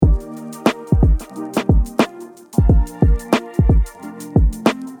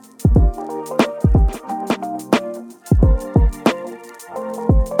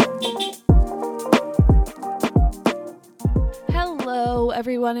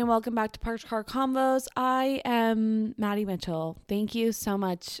everyone, and welcome back to Parked Car Convos. I am Maddie Mitchell. Thank you so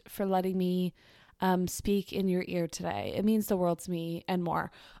much for letting me speak in your ear today. It means the world to me and more.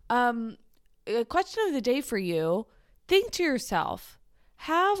 A question of the day for you. Think to yourself,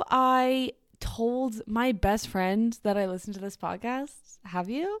 have I told my best friend that I listen to this podcast? Have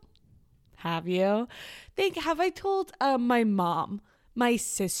you? Have I told my mom, my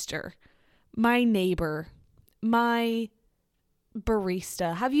sister, my neighbor, my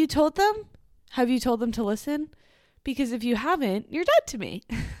barista? Have you told them? Have you told them to listen? Because if you haven't, you're dead to me.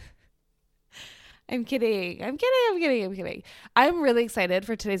 I'm kidding. I'm really excited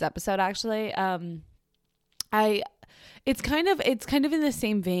for today's episode, actually. It's kind of in the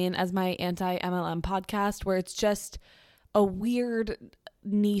same vein as my anti-MLM podcast, where it's just a weird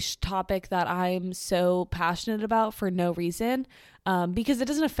niche topic that I'm so passionate about for no reason, because it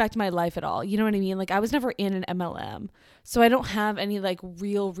doesn't affect my life at all. You know what I mean? Like, I was never in an MLM, so I don't have any like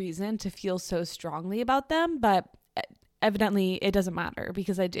real reason to feel so strongly about them, but evidently it doesn't matter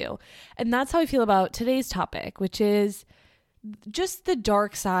because I do. And that's how I feel about today's topic, which is just the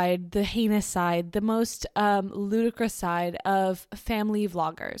dark side, the heinous side, the most ludicrous side of family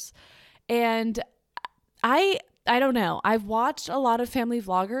vloggers. And I don't know. I've watched a lot of family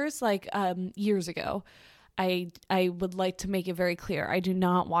vloggers like years ago. I would like to make it very clear. I do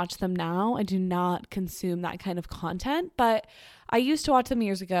not watch them now. I do not consume that kind of content, but I used to watch them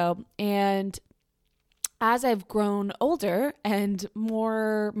years ago. And as I've grown older and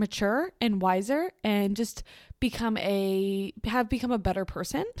more mature and wiser and just have become a better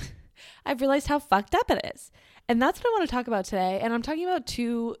person, I've realized how fucked up it is. And that's what I want to talk about today. And I'm talking about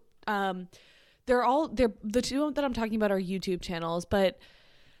two, the two that I'm talking about are YouTube channels, but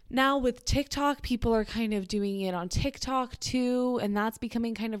now with TikTok, people are kind of doing it on TikTok too, and that's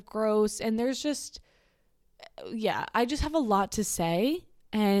becoming kind of gross. And there's just, I just have a lot to say,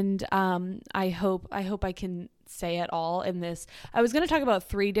 and I hope I can say it all in this. I was going to talk about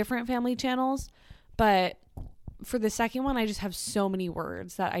 3 different family channels, but for the second one, I just have so many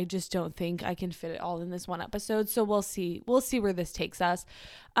words that I just don't think I can fit it all in this one episode. So we'll see where this takes us.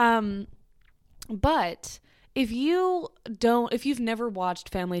 But if you've never watched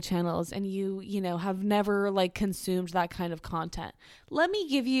family channels and you have never like consumed that kind of content, let me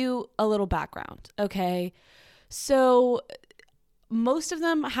give you a little background. Okay. So most of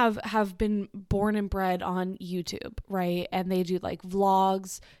them have been born and bred on YouTube, right? And they do like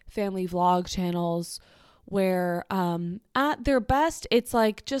vlogs, family vlog channels where at their best, it's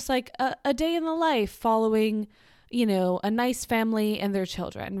like just like a day in the life following, a nice family and their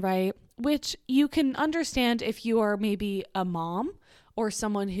children, right? Which you can understand if you are maybe a mom or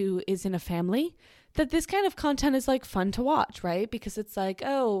someone who is in a family, that this kind of content is like fun to watch, right? Because it's like,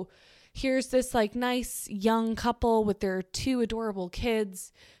 oh, here's this like nice young couple with their 2 adorable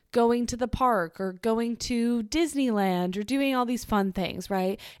kids going to the park or going to Disneyland or doing all these fun things,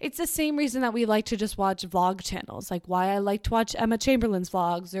 right? It's the same reason that we like to just watch vlog channels, like why I like to watch Emma Chamberlain's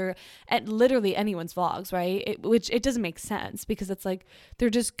vlogs or literally anyone's vlogs, right? Which it doesn't make sense because it's like they're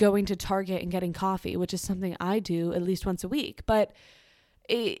just going to Target and getting coffee, which is something I do at least once a week. But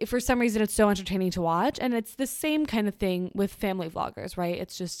for some reason, it's so entertaining to watch. And it's the same kind of thing with family vloggers, right?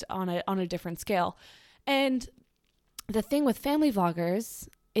 It's just on a different scale. And the thing with family vloggers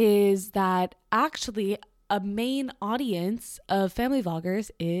is that actually a main audience of family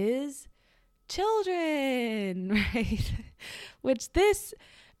vloggers is children, right? Which this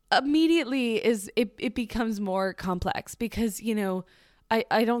immediately it becomes more complex because,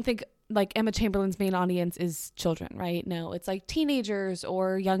 I don't think like Emma Chamberlain's main audience is children, right? No, it's like teenagers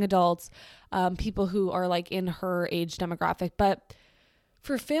or young adults, people who are like in her age demographic. But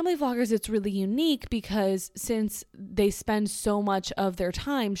for family vloggers, it's really unique because since they spend so much of their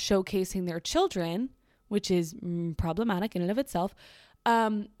time showcasing their children, which is problematic in and of itself,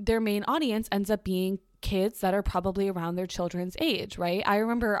 their main audience ends up being kids that are probably around their children's age, right? I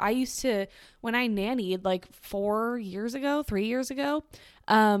remember I used to, when I nannied like 3 years ago,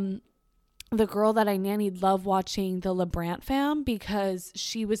 the girl that I nannied loved watching the LeBrant fam because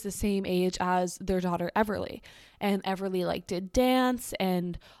she was the same age as their daughter Everly. And Everly like did dance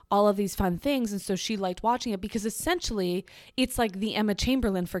and all of these fun things. And so she liked watching it because essentially it's like the Emma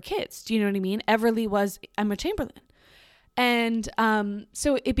Chamberlain for kids. Do you know what I mean? Everly was Emma Chamberlain. And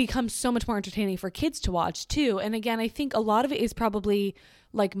so it becomes so much more entertaining for kids to watch too. And again, I think a lot of it is probably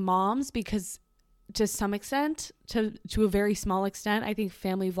like moms because to some extent, to a very small extent, I think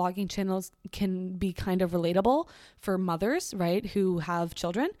family vlogging channels can be kind of relatable for mothers, right, who have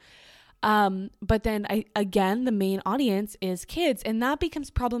children. But then the main audience is kids, and that becomes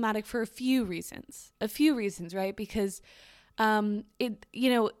problematic for a few reasons, right? Because There's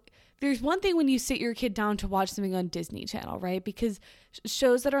one thing when you sit your kid down to watch something on Disney Channel, right? Because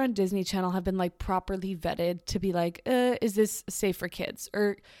shows that are on Disney Channel have been like properly vetted to be like, is this safe for kids?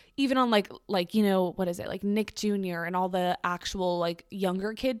 Or even on like what is it? Like Nick Jr. and all the actual like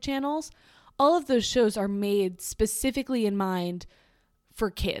younger kid channels. All of those shows are made specifically in mind for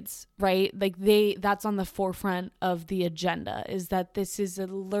kids, right? Like that's on the forefront of the agenda, is that this is a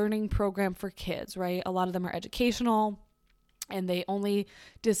learning program for kids, right? A lot of them are educational, and they only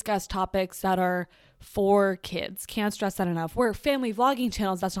discuss topics that are for kids. Can't stress that enough. Where family vlogging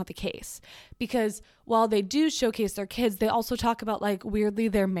channels, that's not the case. Because while they do showcase their kids, they also talk about like weirdly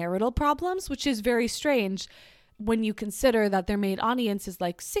their marital problems, which is very strange when you consider that their main audience is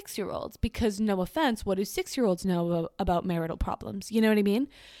like 6-year-olds. Because no offense, what do 6-year-olds know about marital problems? You know what I mean?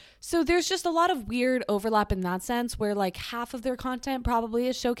 So there's just a lot of weird overlap in that sense, where like half of their content probably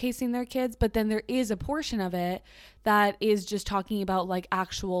is showcasing their kids, but then there is a portion of it that is just talking about like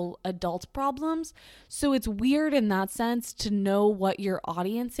actual adult problems. So it's weird in that sense to know what your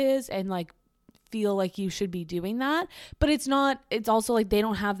audience is and like feel like you should be doing that. But it's also like they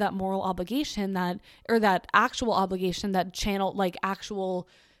don't have that moral obligation that actual obligation that channel, like actual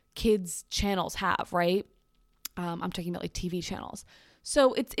kids channels have, right? I'm talking about like TV channels.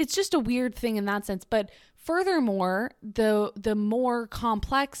 So it's just a weird thing in that sense. But furthermore, the more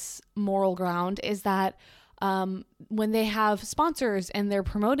complex moral ground is that when they have sponsors and they're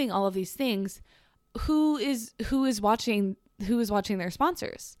promoting all of these things, who is watching their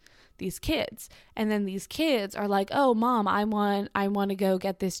sponsors? These kids. And then these kids are like, oh, mom, I want to go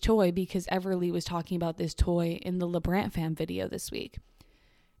get this toy because Everly was talking about this toy in the LeBrant fam video this week.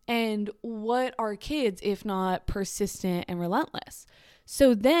 And what are kids if not persistent and relentless?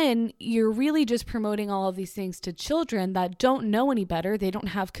 So then you're really just promoting all of these things to children that don't know any better. They don't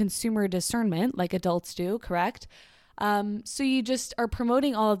have consumer discernment like adults do, correct? So you just are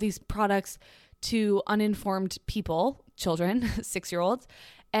promoting all of these products to uninformed people, children, 6-year-olds.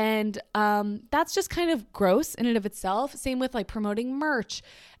 And that's just kind of gross in and of itself. Same with like promoting merch.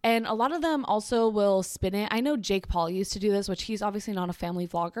 And a lot of them also will spin it. I know Jake Paul used to do this, which he's obviously not a family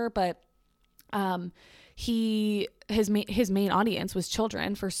vlogger, but his main audience was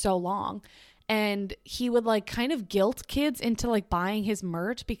children for so long. And he would like kind of guilt kids into like buying his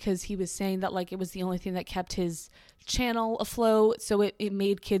merch because he was saying that like it was the only thing that kept his channel afloat. So it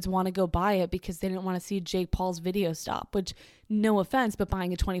made kids want to go buy it because they didn't want to see Jake Paul's video stop, which no offense, but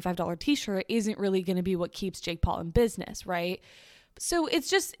buying a $25 t-shirt isn't really going to be what keeps Jake Paul in business, right? So it's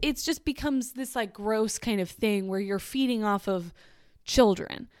just becomes this like gross kind of thing where you're feeding off of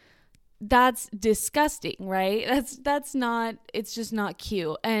children. That's disgusting, right? That's not, it's just not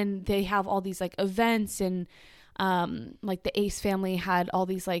cute. And they have all these like events and like the Ace family had all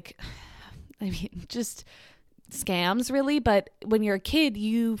these like, I mean, just scams really. But when you're a kid,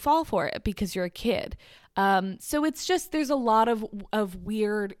 you fall for it because you're a kid. So it's just, there's a lot of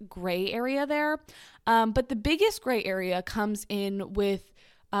weird gray area there. But the biggest gray area comes in with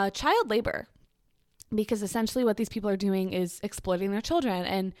child labor, because essentially what these people are doing is exploiting their children.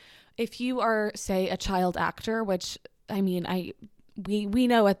 And if you are, say, a child actor, which I mean, we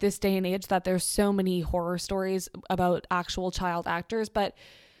know at this day and age that there's so many horror stories about actual child actors, but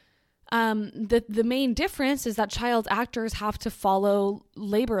the main difference is that child actors have to follow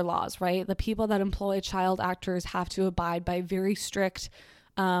labor laws, right? The people that employ child actors have to abide by very strict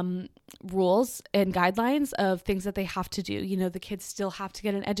rules and guidelines of things that they have to do. You know, the kids still have to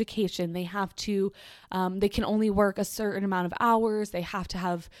get an education. They have to, they can only work a certain amount of hours. They have to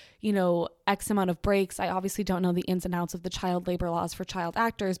have, you know, X amount of breaks. I obviously don't know the ins and outs of the child labor laws for child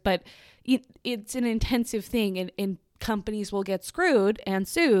actors, but it's an intensive thing, and companies will get screwed and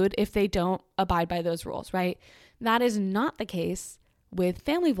sued if they don't abide by those rules, right? That is not the case with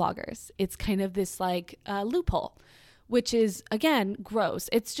family vloggers. It's kind of this like loophole, which is, again, gross.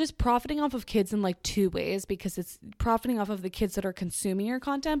 It's just profiting off of kids in like two ways, because it's profiting off of the kids that are consuming your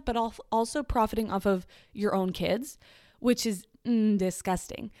content, but also profiting off of your own kids, which is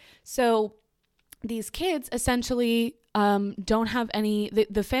disgusting. So these kids essentially don't have any,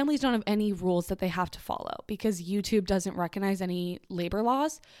 the families don't have any rules that they have to follow, because YouTube doesn't recognize any labor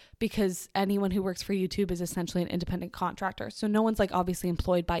laws, because anyone who works for YouTube is essentially an independent contractor. So no one's like obviously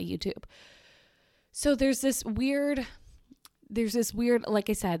employed by YouTube. So there's this weird, like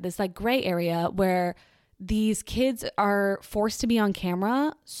I said, this like gray area where these kids are forced to be on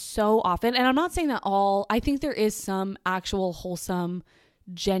camera so often. And I'm not saying that I think there is some actual wholesome,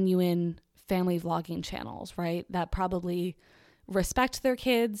 genuine family vlogging channels, right, that probably respect their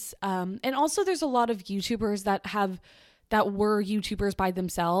kids. And also there's a lot of YouTubers that were YouTubers by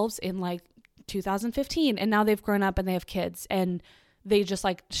themselves in like 2015, and now they've grown up and they have kids, and they just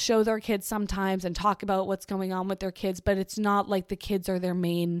like show their kids sometimes and talk about what's going on with their kids, but it's not like the kids are their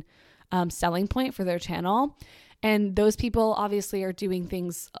main selling point for their channel. And those people obviously are doing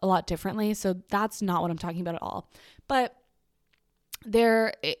things a lot differently. So that's not what I'm talking about at all. But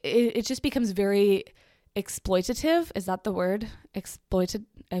it just becomes very exploitative. Is that the word? Exploited.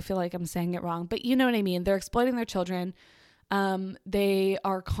 I feel like I'm saying it wrong, but you know what I mean? They're exploiting their children. They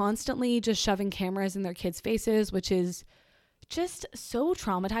are constantly just shoving cameras in their kids' faces, which is just so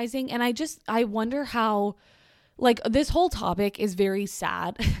traumatizing. And I wonder how, like, this whole topic is very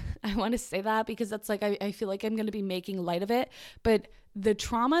sad. I want to say that because that's like, I feel like I'm going to be making light of it, but the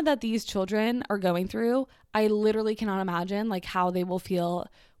trauma that these children are going through, I literally cannot imagine like how they will feel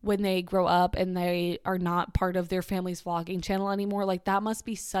when they grow up and they are not part of their family's vlogging channel anymore. Like, that must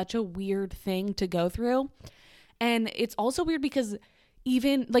be such a weird thing to go through. And it's also weird because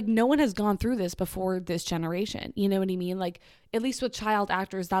even like no one has gone through this before this generation. You know what I mean? Like, at least with child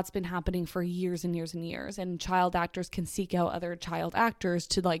actors, that's been happening for years and years and years. And child actors can seek out other child actors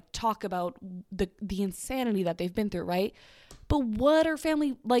to like talk about the insanity that they've been through, right? But what are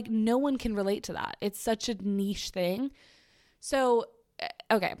family, like, no one can relate to that. It's such a niche thing. So,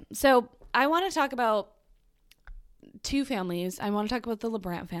 okay. So I want to talk about two families. I want to talk about the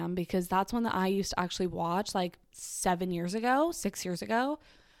LaBrant fam because that's one that I used to actually watch like 6 years ago.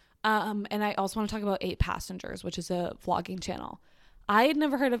 And I also want to talk about 8 Passengers, which is a vlogging channel. I had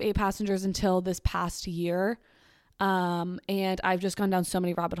never heard of 8 Passengers until this past year. And I've just gone down so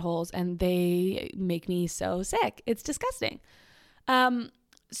many rabbit holes and they make me so sick. It's disgusting.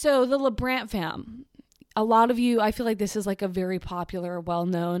 So the LaBrant fam, a lot of you, I feel like this is like a very popular,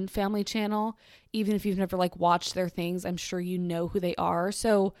 well-known family channel. Even if you've never like watched their things, I'm sure you know who they are.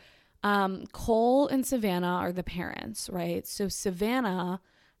 So, Cole and Savannah are the parents, right? So Savannah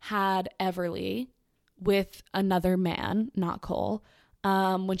had Everly with another man, not Cole.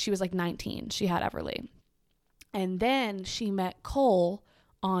 When she was like 19, she had Everly. And then she met Cole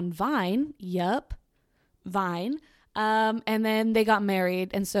on Vine. Yup, Vine. And then they got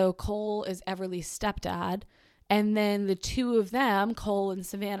married. And so Cole is Everly's stepdad. And then the two of them, Cole and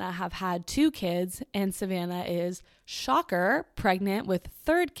Savannah, have had 2 kids. And Savannah is, shocker, pregnant with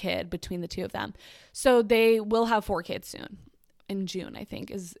 3rd kid between the two of them. So they will have 4 kids soon. In June, I think,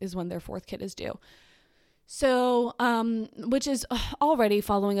 is when their 4th kid is due. So, which is already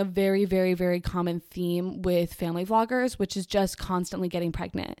following a very, very, very common theme with family vloggers, which is just constantly getting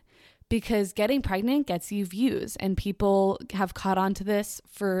pregnant. Because getting pregnant gets you views, and people have caught on to this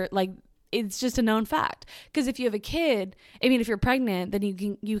for like, it's just a known fact. Because if you have a kid, I mean, if you're pregnant, then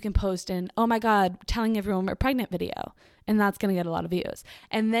you can post an, oh my God, telling everyone we're pregnant video, and that's going to get a lot of views.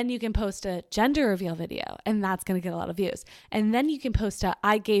 And then you can post a gender reveal video, and that's going to get a lot of views. And then you can post a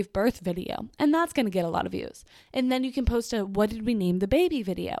I gave birth video, and that's going to get a lot of views. And then you can post a what did we name the baby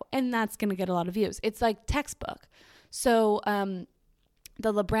video, and that's going to get a lot of views. It's like textbook. So,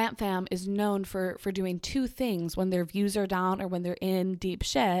 the LaBrant fam is known for doing 2 things when their views are down or when they're in deep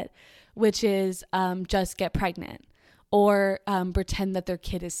shit, which is just get pregnant or pretend that their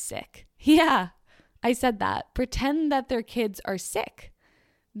kid is sick. Yeah, I said that. Pretend that their kids are sick.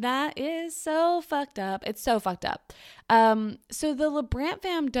 That is so fucked up. It's so fucked up. So the LaBrant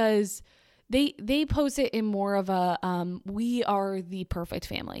fam does, they post it in more of a we are the perfect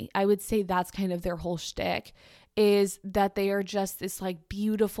family. I would say that's kind of their whole shtick, is that they are just this like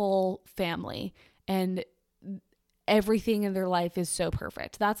beautiful family and everything in their life is so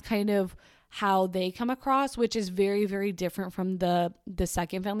perfect. That's kind of how they come across, which is very, very different from the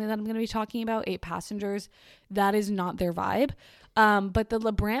second family that I'm going to be talking about, 8 Passengers. That is not their vibe. But the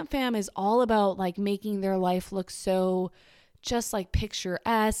LaBrant fam is all about like making their life look so just like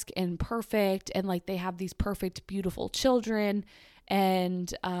picturesque and perfect. And like they have these perfect, beautiful children.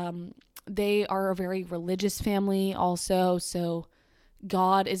 And they are a very religious family also. So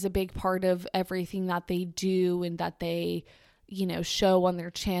God is a big part of everything that they do and that they, you know, show on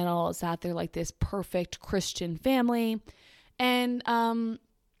their channel, is that they're like this perfect Christian family. And I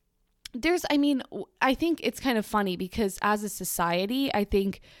think it's kind of funny because as a society, I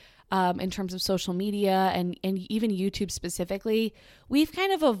think in terms of social media and even YouTube specifically, we've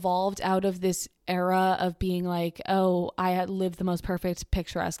kind of evolved out of this era of being like, oh, I live the most perfect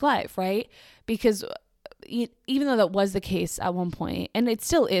picturesque life, right? Because even though that was the case at one point, and it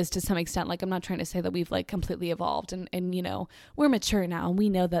still is to some extent, like I'm not trying to say that we've like completely evolved and you know, we're mature now and we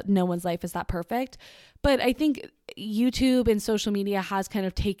know that no one's life is that perfect. But I think YouTube and social media has kind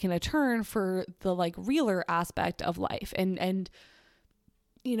of taken a turn for the like realer aspect of life and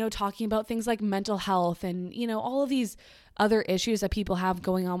talking about things like mental health and, all of these other issues that people have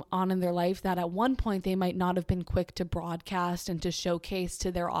going on in their life that at one point they might not have been quick to broadcast and to showcase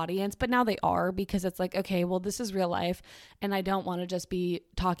to their audience, but now they are, because it's like, okay, well, this is real life, and I don't want to just be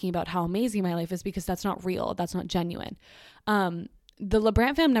talking about how amazing my life is, because that's not real. That's not genuine. The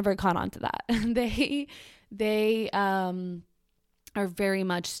LeBrant fam never caught on to that. They are very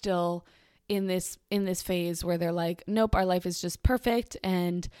much still in this phase where they're like, nope, our life is just perfect.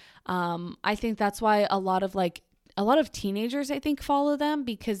 And I think that's why a lot of teenagers, I think, follow them,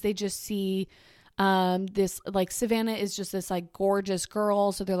 because they just see this, like, Savannah is just this like gorgeous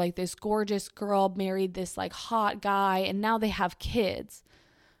girl. So they're like, this gorgeous girl married this like hot guy, and now they have kids.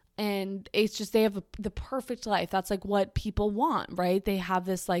 And it's just, they have the perfect life. That's like what people want, right? They have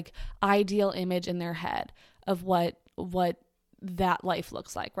this like ideal image in their head of what that life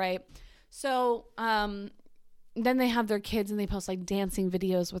looks like, right? So then they have their kids and they post like dancing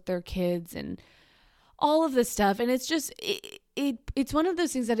videos with their kids and all of this stuff. And it's just, it's one of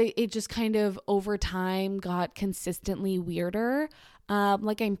those things that it just kind of over time got consistently weirder.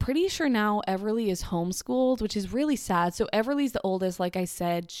 Like, I'm pretty sure now Everly is homeschooled, which is really sad. So Everly's the oldest, like I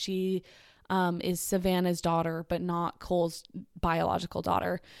said. She is Savannah's daughter, but not Cole's biological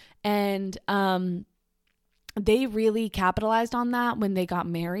daughter. And they really capitalized on that when they got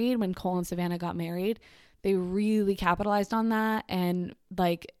married, when Cole and Savannah got married. They really capitalized on that and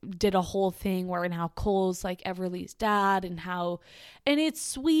like did a whole thing where now Cole's like Everly's dad, and it's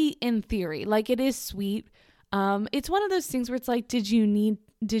sweet in theory. Like, it is sweet. It's one of those things where it's like, did you need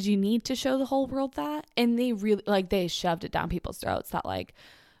to show the whole world that? And they really, like, they shoved it down people's throats that like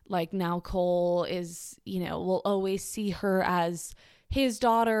now Cole is, will always see her as his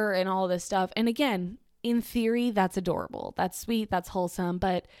daughter and all this stuff. And again, in theory, that's adorable. That's sweet. That's wholesome.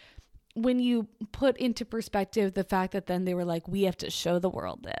 But when you put into perspective the fact that then they were like, we have to show the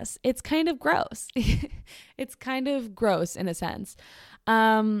world this, it's kind of gross. It's kind of gross in a sense.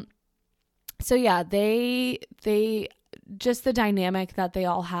 So yeah, they just the dynamic that they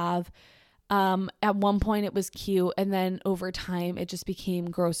all have. At one point it was cute, and then over time it just became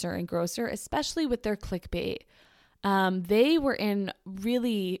grosser and grosser, especially with their clickbait. They were in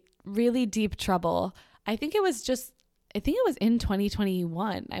really, really deep trouble. I think it was in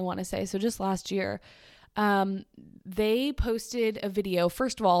 2021, I want to say. So just last year, they posted a video.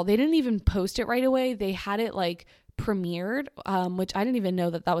 First of all, they didn't even post it right away. They had it like premiered, which I didn't even know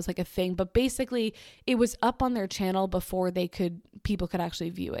that was like a thing, but basically it was up on their channel before people could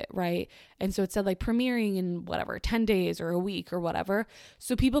actually view it. Right. And so it said like premiering in whatever, 10 days or a week or whatever.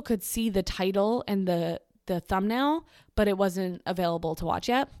 So people could see the title and the thumbnail, but it wasn't available to watch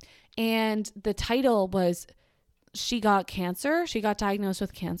yet. And the title was, she got cancer. She got diagnosed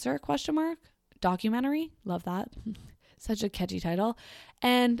with cancer, ? Documentary. Love that. Such a catchy title.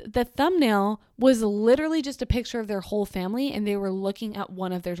 And the thumbnail was literally just a picture of their whole family, and they were looking at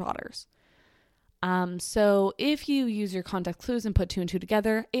one of their daughters. So if you use your context clues and put two and two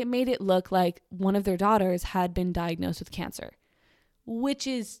together, it made it look like one of their daughters had been diagnosed with cancer, which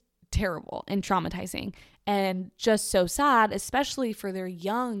is terrible and traumatizing and just so sad, especially for their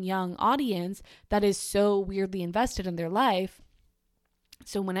young audience that is so weirdly invested in their life.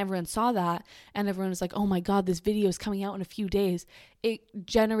 So when everyone saw that and everyone was like, oh my God, this video is coming out in a few days, it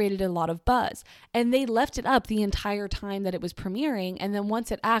generated a lot of buzz. And they left it up the entire time that it was premiering. And then once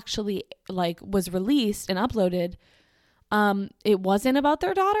it actually like was released and uploaded, it wasn't about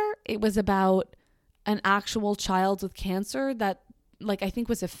their daughter. It was about an actual child with cancer that, like, I think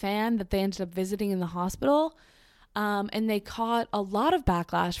was a fan that they ended up visiting in the hospital. And they caught a lot of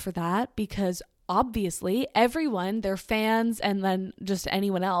backlash for that, because obviously everyone, their fans and then just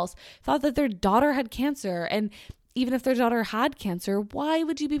anyone else, thought that their daughter had cancer. And even if their daughter had cancer, why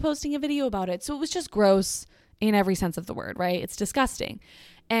would you be posting a video about it? So it was just gross in every sense of the word, right? It's disgusting.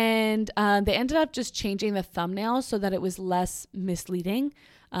 And they ended up just changing the thumbnail so that it was less misleading.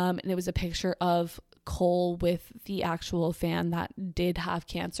 And it was a picture of Cole with the actual fan that did have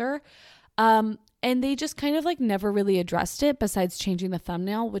cancer. And they just kind of like never really addressed it besides changing the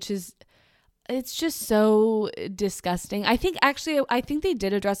thumbnail, it's just so disgusting. I think they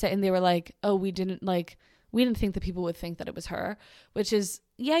did address it, and they were like, oh, we didn't think that people would think that it was her, which is,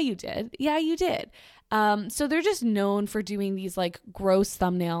 yeah, you did. Yeah, you did. So they're just known for doing these like gross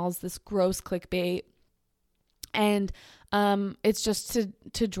thumbnails, this gross clickbait. And it's just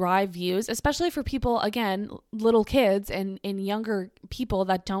to drive views, especially for people, again, little kids and younger people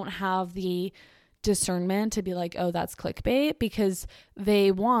that don't have the discernment to be like, oh, that's clickbait, because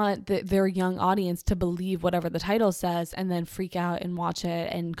they want their young audience to believe whatever the title says and then freak out and watch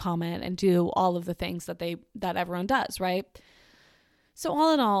it and comment and do all of the things that everyone does, right? So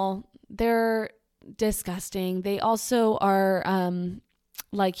all in all, they're disgusting. They also are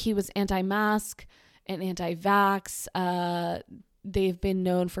like, he was anti-mask and anti-vax. They've been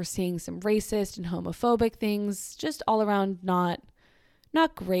known for saying some racist and homophobic things, just all around not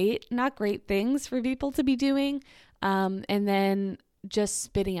great things for people to be doing. And then just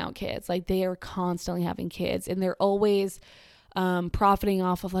spitting out kids. Like, they are constantly having kids, and they're always profiting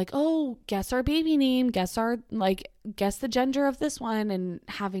off of like, oh, guess our baby name, guess the gender of this one, and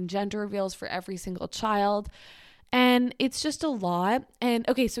having gender reveals for every single child. And it's just a lot. And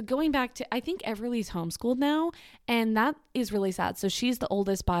okay, so going back to, I think Everly's homeschooled now, and that is really sad. So she's the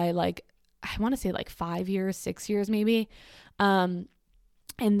oldest by like, I want to say like 5 years, 6 years maybe. And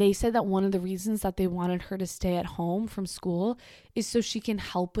they said that one of the reasons that they wanted her to stay at home from school is so she can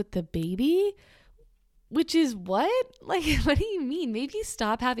help with the baby, which is what? Like, what do you mean? Maybe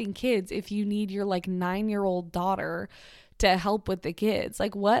stop having kids if you need your like 9-year-old daughter to help with the kids.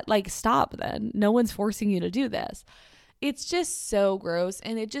 Like, what? Like, stop then. No one's forcing you to do this. It's just so gross.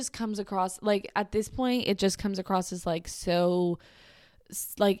 And it just comes across like, at this point, it just comes across as like, so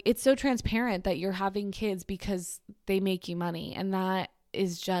like, it's so transparent that you're having kids because they make you money. And that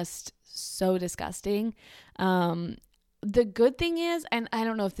is just so disgusting. The good thing is, and I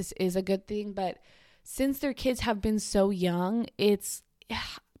don't know if this is a good thing, but since their kids have been so young, it's,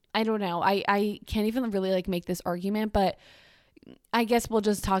 I don't know. I can't even really like make this argument, but I guess we'll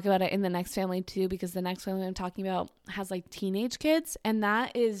just talk about it in the next family too, because the next family I'm talking about has like teenage kids, and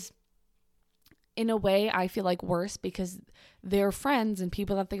that is in a way I feel like worse because their friends and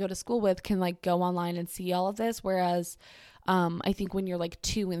people that they go to school with can like go online and see all of this. Whereas I think when you're like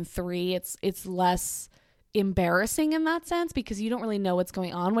 2 and 3, it's less embarrassing in that sense because you don't really know what's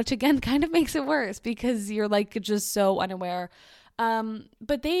going on, which again kind of makes it worse because you're like just so unaware.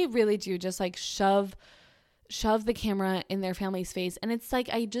 But they really do just like shove the camera in their family's face. And it's like,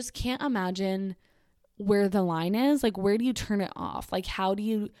 I just can't imagine where the line is. Like, where do you turn it off? Like, how do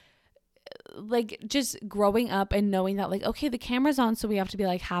you, like, just growing up and knowing that like, okay, the camera's on, so we have to be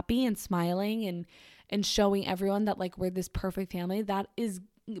like happy and smiling and showing everyone that like we're this perfect family, that is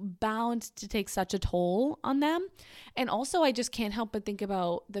bound to take such a toll on them. And also, I just can't help but think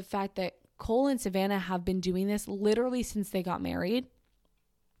about the fact that Cole and Savannah have been doing this literally since they got married.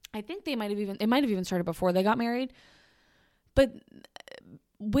 I think it might have even started before they got married. But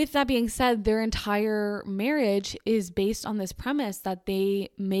with that being said, their entire marriage is based on this premise that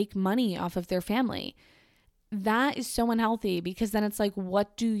they make money off of their family. That is so unhealthy because then it's like,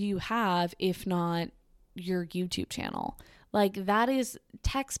 what do you have if not your YouTube channel? Like, that is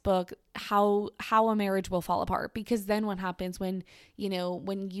textbook how a marriage will fall apart, because then what happens when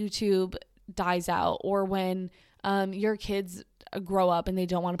YouTube dies out, or when your kids grow up and they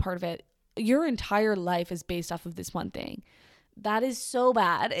don't want a part of it, your entire life is based off of this one thing. That is so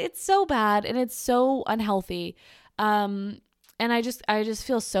bad. It's so bad, and it's so unhealthy. And I just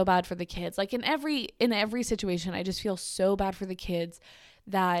feel so bad for the kids. Like, in every situation, I just feel so bad for the kids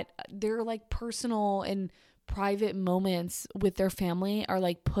that their like personal and private moments with their family are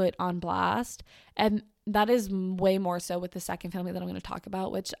like put on blast. And that is way more so with the second family that I'm going to talk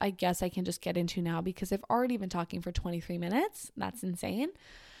about, which I guess I can just get into now because I've already been talking for 23 minutes. That's insane.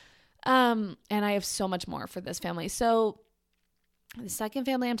 And I have so much more for this family. So the second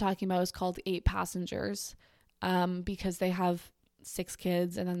family I'm talking about is called 8 Passengers, because they have 6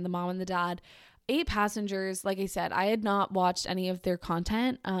 kids and then the mom and the dad. 8 Passengers, like I said, I had not watched any of their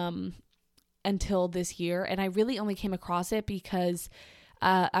content until this year, and I really only came across it because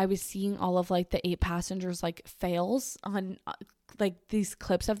I was seeing all of like the 8 Passengers like fails on like these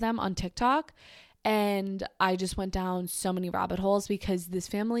clips of them on TikTok, and I just went down so many rabbit holes because this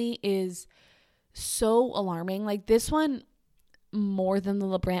family is so alarming. Like, this one more than the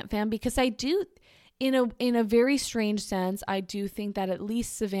LeBrant fam, because I do, in a very strange sense, I do think that at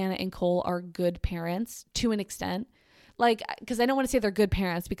least Savannah and Cole are good parents to an extent. Like, because I don't want to say they're good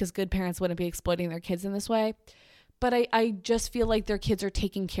parents, because good parents wouldn't be exploiting their kids in this way. But I just feel like their kids are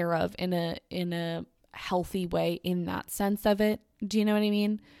taken care of in a healthy way in that sense of it. Do you know what I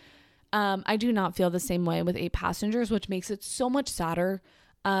mean? I do not feel the same way with 8 Passengers, which makes it so much sadder.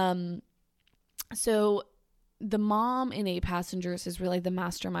 So the mom in 8 Passengers is really the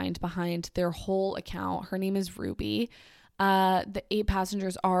mastermind behind their whole account. Her name is Ruby. The 8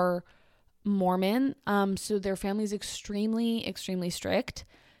 Passengers are Mormon. So their family is extremely, extremely strict.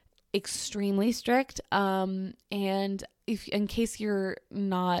 And if, in case you're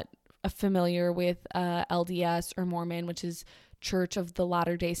not familiar with LDS or Mormon, which is Church of the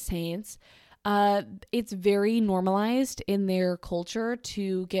Latter-day Saints, it's very normalized in their culture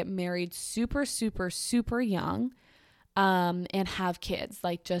to get married super, super, super young. and have kids.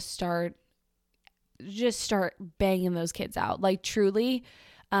 Like just start banging those kids out. Like truly,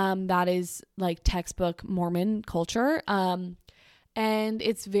 that is like textbook Mormon culture. And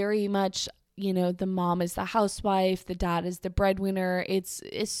it's very much, you know, the mom is the housewife, the dad is the breadwinner. It's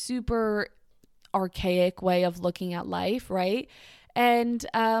a super archaic way of looking at life, right? And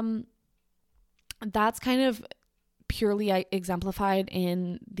that's kind of purely exemplified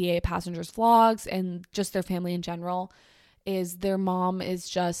in the 8 Passengers vlogs and just their family in general. Is their mom is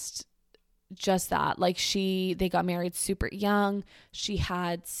just that. Like they got married super young. She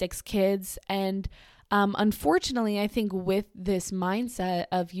had 6 kids. And unfortunately, I think with this mindset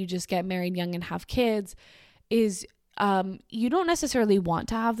of you just get married young and have kids is you don't necessarily want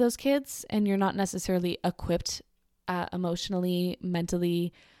to have those kids, and you're not necessarily equipped emotionally,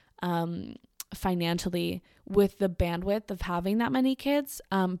 mentally, financially with the bandwidth of having that many kids.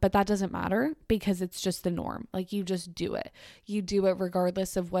 But that doesn't matter because it's just the norm. Like you just do it. You do it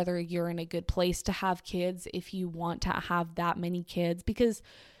regardless of whether you're in a good place to have kids, if you want to have that many kids, because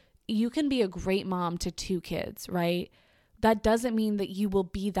you can be a great mom to 2 kids, right? That doesn't mean that you will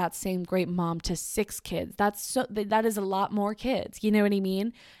be that same great mom to 6 kids. That is a lot more kids. You know what I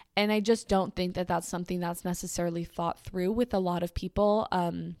mean? And I just don't think that that's something that's necessarily thought through with a lot of people,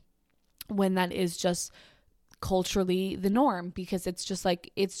 when that is just culturally the norm, because it's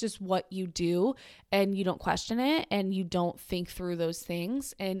just what you do and you don't question it and you don't think through those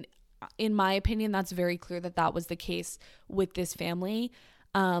things. And in my opinion, that's very clear that was the case with this family.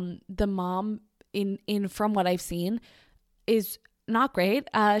 The mom in from what I've seen is not great.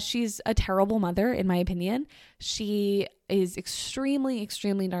 She's a terrible mother, in my opinion. She is extremely,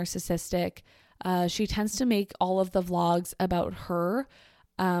 extremely narcissistic. She tends to make all of the vlogs about her,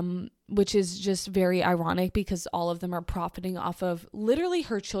 which is just very ironic because all of them are profiting off of literally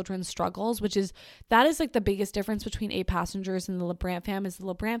her children's struggles, that is like the biggest difference between 8 Passengers and the LaBrant fam. Is the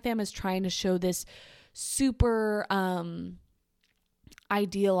LaBrant fam is trying to show this super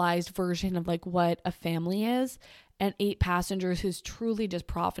idealized version of like what a family is, and 8 Passengers who's truly just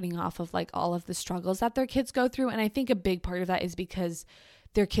profiting off of like all of the struggles that their kids go through. And I think a big part of that is because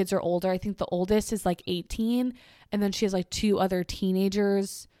their kids are older. I think the oldest is like 18, and then she has like 2 other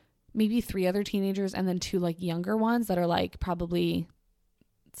teenagers, maybe 3 other teenagers, and then 2 like younger ones that are like probably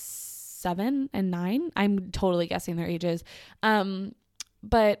 7 and 9. I'm totally guessing their ages.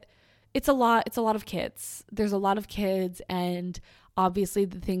 But it's a lot of kids. There's a lot of kids, and obviously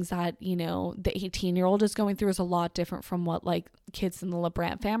the things that, you know, the 18-year-old is going through is a lot different from what like kids in the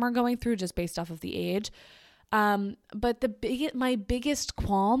LaBrant fam are going through, just based off of the age. But my biggest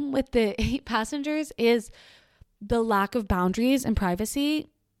qualm with the 8 Passengers is the lack of boundaries and privacy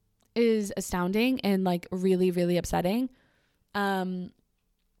is astounding and like really, really upsetting.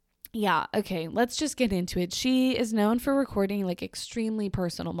 Yeah, okay, let's just get into it. She is known for recording like extremely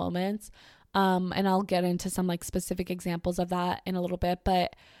personal moments. And I'll get into some like specific examples of that in a little bit,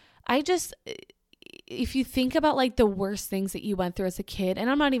 but if you think about like the worst things that you went through as a kid, and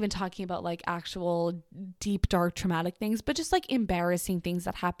I'm not even talking about like actual deep, dark, traumatic things, but just like embarrassing things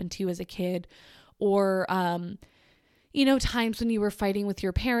that happened to you as a kid, or, you know, times when you were fighting with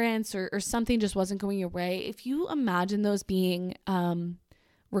your parents or something just wasn't going your way. If you imagine those being,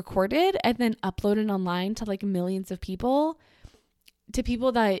 recorded and then uploaded online to like millions of people, to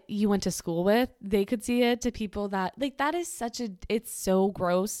people that you went to school with, they could see it, to people that like, that is it's so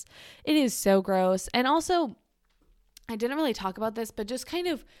gross. It is so gross. And also, I didn't really talk about this, but just kind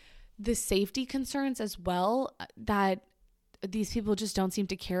of the safety concerns as well that these people just don't seem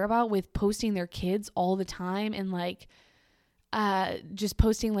to care about with posting their kids all the time, and like just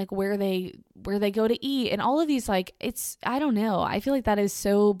posting like where they go to eat and all of these, like, I don't know. I feel like that is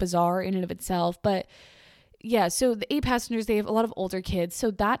so bizarre in and of itself. But yeah, so the 8 Passengers, they have a lot of older kids. So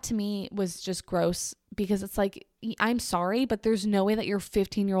that to me was just gross, because it's like, I'm sorry, but there's no way that your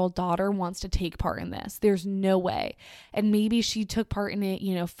 15-year-old daughter wants to take part in this. There's no way. And maybe she took part in it,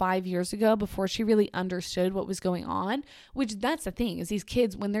 you know, 5 years ago before she really understood what was going on, which that's the thing, is these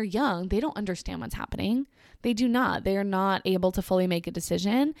kids, when they're young, they don't understand what's happening. They do not. They are not able to fully make a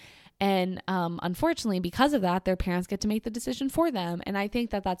decision. And unfortunately, because of that, their parents get to make the decision for them. And I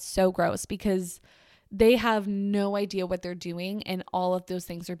think that that's so gross, because they have no idea what they're doing, and all of those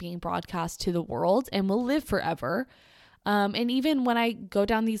things are being broadcast to the world and will live forever. And even when I go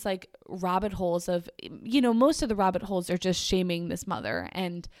down these like rabbit holes of, you know, most of the rabbit holes are just shaming this mother,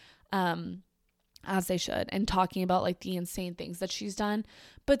 and as they should, and talking about like the insane things that she's done.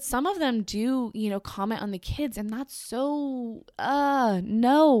 But some of them do, you know, comment on the kids, and that's so,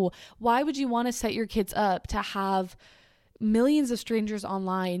 no. Why would you want to set your kids up to have millions of strangers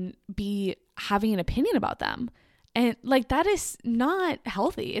online be having an opinion about them? And like, that is not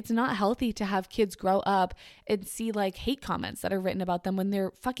healthy. It's not healthy to have kids grow up and see like hate comments that are written about them when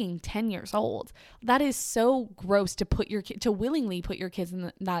they're fucking 10 years old. That is so gross to put your to willingly put your kids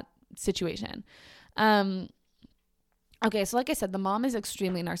in that situation. Okay, so like I said, the mom is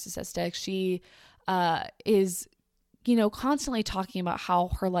extremely narcissistic. She is, constantly talking about how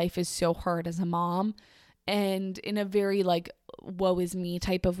her life is so hard as a mom, and in a very like woe is me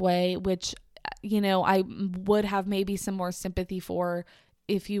type of way, which I would have maybe some more sympathy for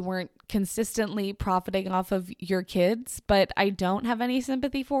if you weren't consistently profiting off of your kids, but I don't have any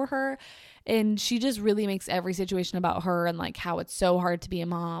sympathy for her. And she just really makes every situation about her and like how it's so hard to be a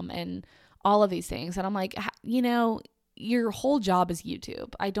mom and all of these things. And I'm like, your whole job is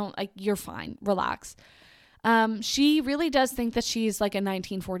YouTube. You're fine. Relax. She really does think that she's like a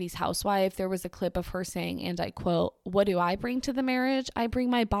 1940s housewife. There was a clip of her saying, and I quote, "What do I bring to the marriage? I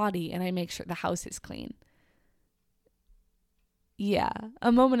bring my body and I make sure the house is clean." Yeah,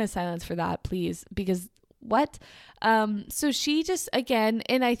 a moment of silence for that, please, because what? So she just, again,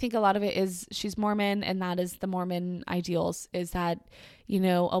 and I think a lot of it is she's Mormon, and that is the Mormon ideals, is that,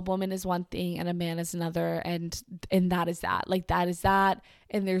 a woman is one thing and a man is another, and that is that. Like, that is that,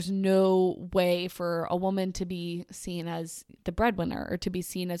 and there's no way for a woman to be seen as the breadwinner or to be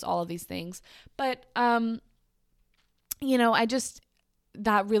seen as all of these things. But,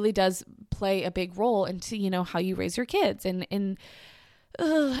 that really does play a big role into, how you raise your kids, and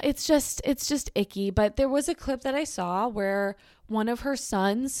it's just icky. But there was a clip that I saw where one of her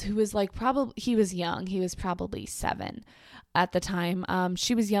sons, who was like, he was young, he was probably 7 at the time,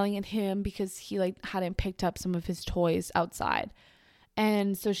 she was yelling at him because he like hadn't picked up some of his toys outside.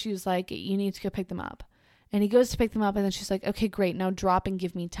 And so she was like, "You need to go pick them up." And he goes to pick them up, and then she's like, "Okay, great, now drop and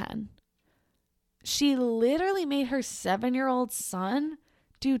give me 10. She literally made her 7-year-old son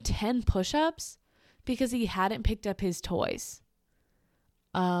do 10 push-ups because he hadn't picked up his toys.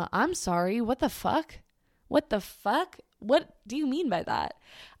 I'm sorry, what the fuck? What the fuck? What do you mean by that?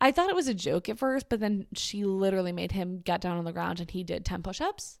 I thought it was a joke at first, but then she literally made him get down on the ground and he did 10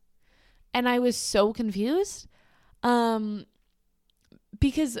 push-ups. And I was so confused.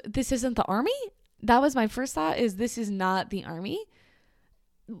 Because this isn't the army. That was my first thought, is this is not the army.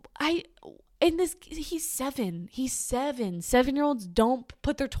 He's 7. He's 7. 7-year-olds don't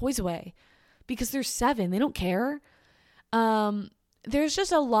put their toys away because they're 7. They don't care. There's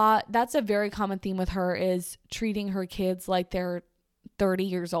just a lot. That's a very common theme with her, is treating her kids like they're 30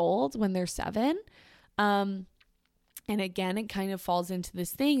 years old when they're 7. And again, it kind of falls into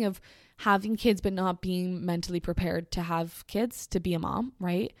this thing of having kids but not being mentally prepared to have kids, to be a mom,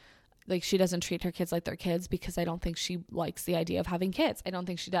 right? Like, she doesn't treat her kids like they're kids because I don't think she likes the idea of having kids. I don't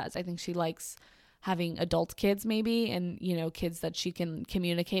think she does. I think she likes having adult kids maybe, and, kids that she can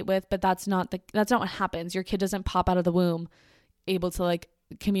communicate with, but that's not what happens. Your kid doesn't pop out of the womb able to like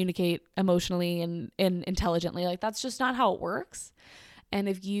communicate emotionally and intelligently. Like, that's just not how it works. And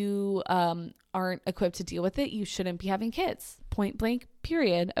if you aren't equipped to deal with it, you shouldn't be having kids. Point blank,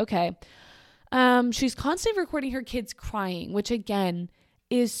 period. Okay. She's constantly recording her kids crying, which again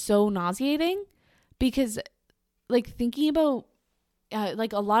is so nauseating, because like, thinking about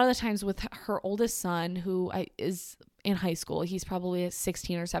like a lot of the times with her oldest son, who is in high school, he's probably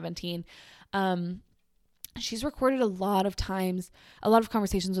 16 or 17. She's recorded a lot of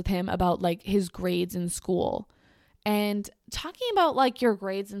conversations with him about like his grades in school. And talking about like your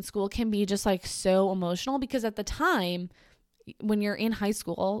grades in school can be just like so emotional, because at the time when you're in high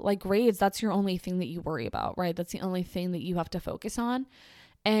school, like, grades, that's your only thing that you worry about, right? That's the only thing that you have to focus on.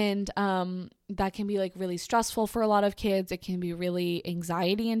 And that can be like really stressful for a lot of kids. It can be really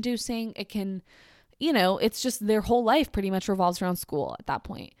anxiety inducing. It can, it's just their whole life pretty much revolves around school at that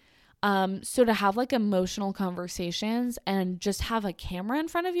point. So to have like emotional conversations and just have a camera in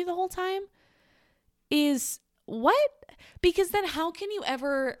front of you the whole time is what? Because then how can you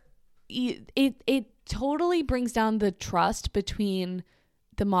ever, it totally brings down the trust between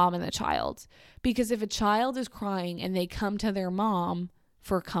the mom and the child. Because if a child is crying and they come to their mom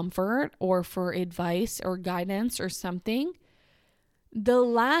for comfort or for advice or guidance or something, the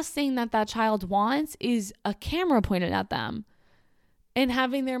last thing that child wants is a camera pointed at them. And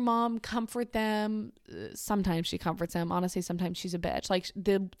having their mom comfort them, sometimes she comforts them. Honestly, sometimes she's a bitch. Like,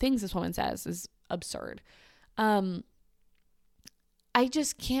 the things this woman says is absurd. I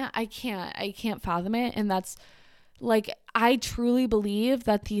can't fathom it. And that's like, I truly believe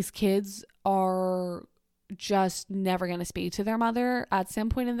that these kids are just never going to speak to their mother at some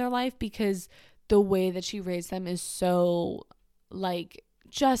point in their life, because the way that she raised them is so like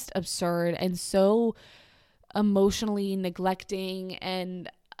just absurd and so emotionally neglecting, and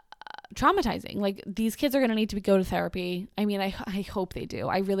traumatizing. Like, these kids are going to need to go to therapy. I mean, I hope they do.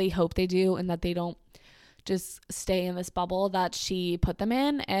 I really hope they do, and that they don't just stay in this bubble that she put them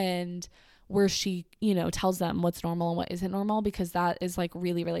in, and where she, you know, tells them what's normal and what isn't normal, because that is like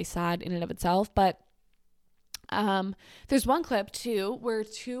really, really sad in and of itself. But there's one clip too where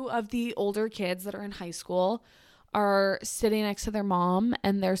two of the older kids that are in high school are sitting next to their mom,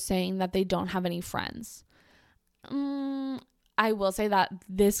 and they're saying that they don't have any friends. I will say that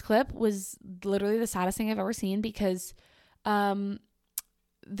this clip was literally the saddest thing I've ever seen, because their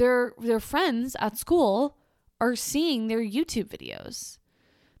friends at school are seeing their YouTube videos.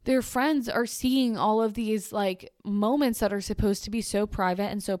 Their friends are seeing all of these like moments that are supposed to be so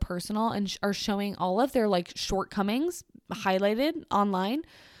private and so personal, and are showing all of their like shortcomings highlighted online.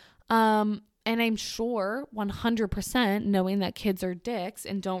 And I'm sure 100% knowing that kids are dicks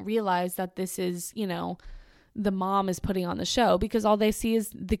and don't realize that this is, you know, the mom is putting on the show, because all they see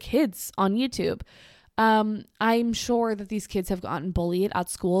is the kids on YouTube. I'm sure that these kids have gotten bullied at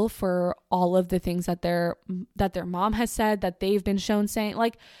school for all of the things that their mom has said, that they've been shown saying.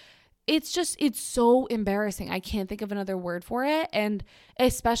 Like, it's so embarrassing. I can't think of another word for it. And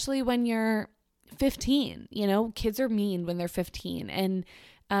especially when you're 15, you know, kids are mean when they're 15, and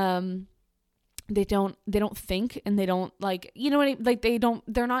they don't think, and they don't, like, you know what I mean? Like,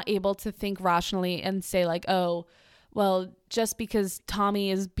 they're not able to think rationally and say like, oh, well, just because Tommy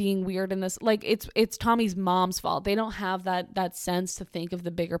is being weird in this, like, it's Tommy's mom's fault. They don't have that sense to think of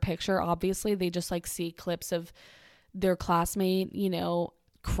the bigger picture. Obviously, they just like see clips of their classmate, you know,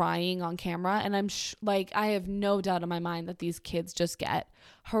 crying on camera. And I'm I have no doubt in my mind that these kids just get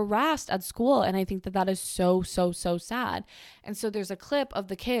harassed at school. And I think that is so, so, so sad. And so there's a clip of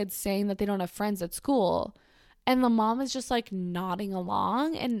the kids saying that they don't have friends at school, and the mom is just like nodding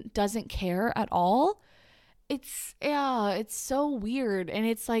along and doesn't care at all. It's so weird. And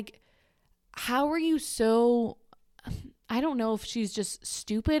it's like, how are you so, I don't know if she's just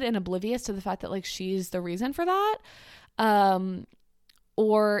stupid and oblivious to the fact that like she's the reason for that.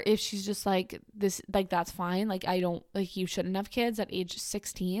 Or if she's just like this, like, that's fine. Like, I don't, like, you shouldn't have kids at age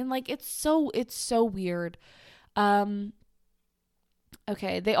 16. Like, it's so weird. Okay.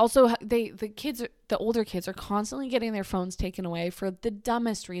 They also, the older kids are constantly getting their phones taken away for the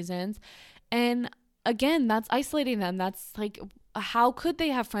dumbest reasons. And again, that's isolating them. That's like, how could they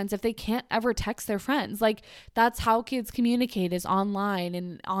have friends if they can't ever text their friends? Like, that's how kids communicate, is online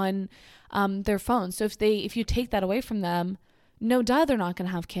and on their phones. So if you take that away from them, no duh, they're not going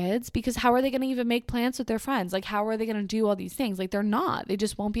to have kids, because how are they going to even make plans with their friends? Like, how are they going to do all these things? Like, they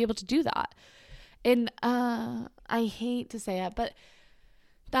just won't be able to do that. And I hate to say it, but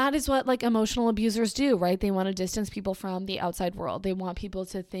that is what like emotional abusers do, right? They want to distance people from the outside world. They want people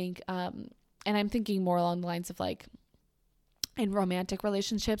to think, and I'm thinking more along the lines of like in romantic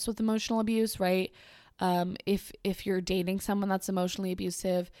relationships with emotional abuse, right? If you're dating someone that's emotionally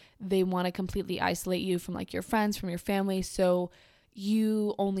abusive, they want to completely isolate you from like your friends, from your family, so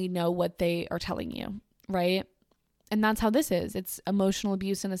you only know what they are telling you, right? And that's how this is. It's emotional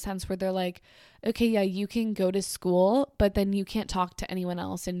abuse in a sense where they're like, okay, yeah, you can go to school, but then you can't talk to anyone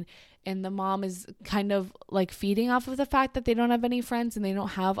else. And the mom is kind of like feeding off of the fact that they don't have any friends and they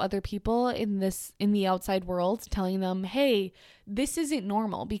don't have other people in the outside world telling them, hey, this isn't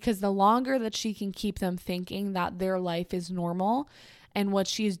normal. Because the longer that she can keep them thinking that their life is normal and what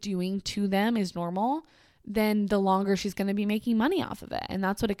she's doing to them is normal, then the longer she's going to be making money off of it. And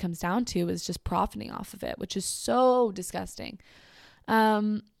that's what it comes down to, is just profiting off of it, which is so disgusting.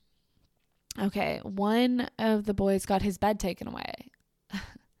 Okay, one of the boys got his bed taken away.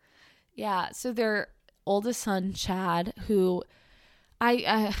 Yeah, so their oldest son, Chad, who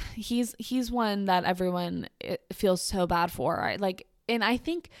he's one that everyone feels so bad for, right? Like, and I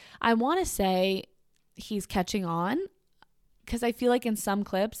think I want to say he's catching on, because I feel like in some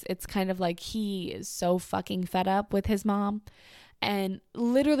clips it's kind of like he is so fucking fed up with his mom. And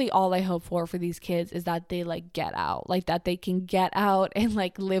literally all I hope for these kids is that they like get out, like that they can get out and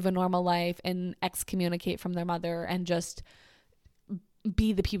like live a normal life and excommunicate from their mother and just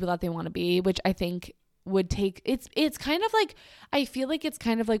be the people that they want to be, which I think would take, it's kind of like, I feel like it's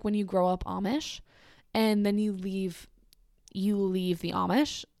kind of like when you grow up Amish and then you leave the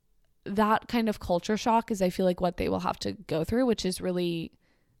Amish. That kind of culture shock is, I feel like, what they will have to go through, which is really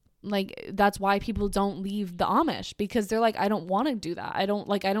like, that's why people don't leave the Amish, because they're like, I don't want to do that. I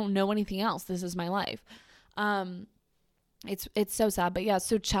don't know anything else. This is my life. It's so sad. But yeah,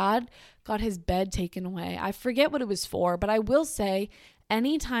 so Chad got his bed taken away. I forget what it was for, but I will say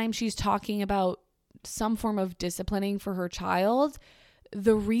anytime she's talking about some form of disciplining for her child,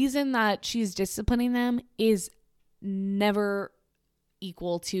 the reason that she's disciplining them is never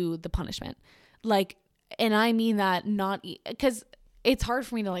equal to the punishment. Like, and I mean that not because it's hard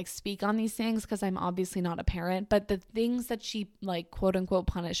for me to like speak on these things because I'm obviously not a parent, but the things that she like quote unquote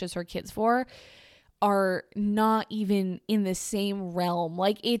punishes her kids for are not even in the same realm.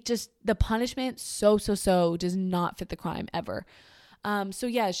 Like it just, the punishment so does not fit the crime ever. So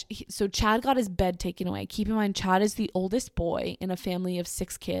yeah, so Chad got his bed taken away. Keep in mind, Chad is the oldest boy in a family of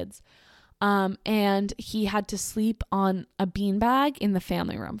 6 kids. And he had to sleep on a beanbag in the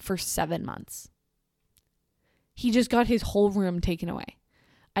family room for 7 months. He just got his whole room taken away.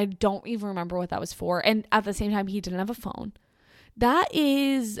 I don't even remember what that was for. And at the same time, he didn't have a phone. That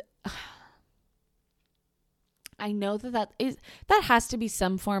is, I know that has to be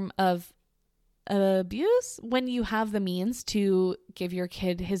some form of abuse when you have the means to give your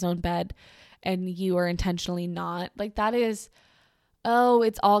kid his own bed and you are intentionally not. Like that is,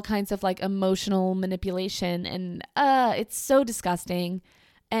 it's all kinds of like emotional manipulation, and it's so disgusting.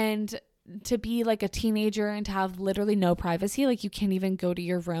 And to be like a teenager and to have literally no privacy, like you can't even go to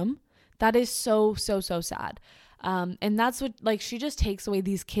your room, that is so sad. And that's what, like, she just takes away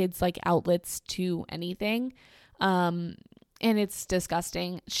these kids like outlets to anything. And it's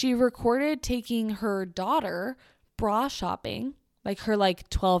disgusting. She recorded taking her daughter bra shopping, like her like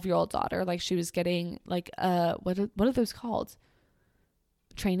 12-year-old daughter, like she was getting like what are those called?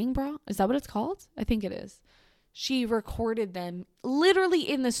 Training bra? Is that what it's called? I think it is. She recorded them literally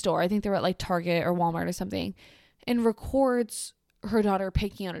in the store. I think they were at like Target or Walmart or something, and records her daughter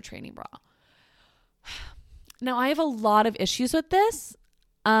picking out a training bra. Now I have a lot of issues with this.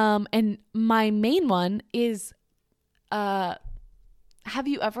 And my main one is, have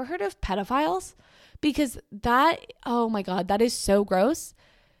you ever heard of pedophiles? Because that, oh my God, that is so gross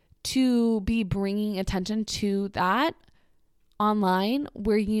to be bringing attention to that online,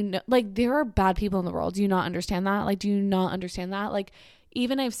 where, you know, like there are bad people in the world. Do you not understand that? Like, do you not understand that? Like,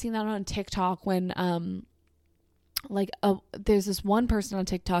 even I've seen that on TikTok when, there's this one person on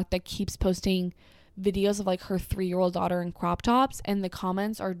TikTok that keeps posting videos of like her 3-year-old daughter in crop tops, and the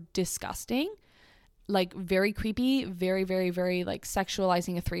comments are disgusting. Like very creepy, very, very, very like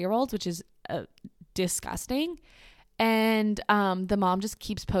sexualizing a 3-year-old, which is disgusting. And the mom just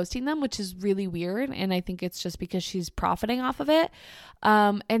keeps posting them, which is really weird. And I think it's just because she's profiting off of it.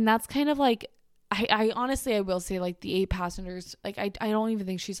 And that's kind of like, I honestly, I will say, like the 8 passengers, like I don't even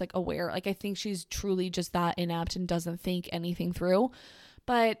think she's like aware. Like I think she's truly just that inept and doesn't think anything through.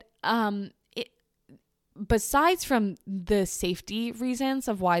 But besides from the safety reasons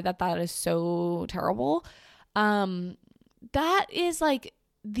of why that is so terrible, that is like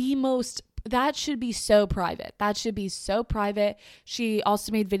the most, that should be so private. That should be so private. She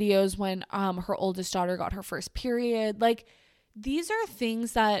also made videos when her oldest daughter got her first period. Like these are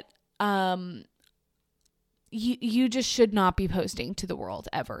things that you just should not be posting to the world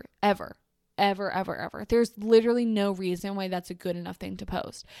ever. There's literally no reason why that's a good enough thing to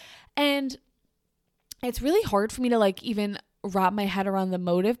post. And it's really hard for me to like even wrap my head around the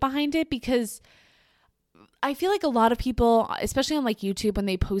motive behind it, because I feel like a lot of people, especially on like YouTube, when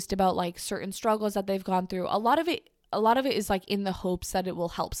they post about like certain struggles that they've gone through, a lot of it is like in the hopes that it will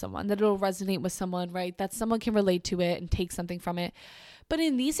help someone, that it'll resonate with someone, right? That someone can relate to it and take something from it. But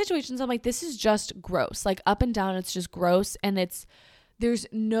in these situations, I'm like, this is just gross. Like up and down, it's just gross. And there's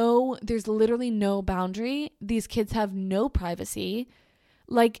literally no boundary. These kids have no privacy.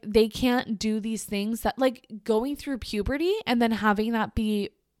 Like they can't do these things that, like going through puberty and then having that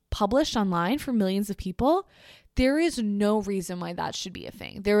be published online for millions of people. There is no reason why that should be a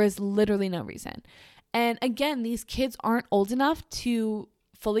thing. There is literally no reason. And again, these kids aren't old enough to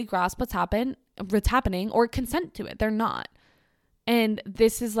fully grasp what's happening or consent to it. They're not. And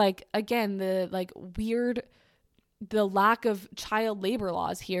this is like, again, the like weird, the lack of child labor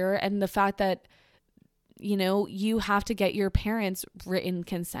laws here, and the fact that, you know, you have to get your parents' written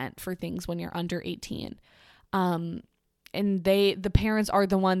consent for things when you're under 18. And the parents are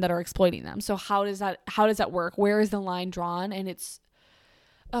the one that are exploiting them. So how does that work? Where is the line drawn? And it's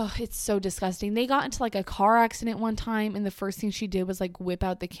so disgusting. They got into like a car accident one time, and the first thing she did was like whip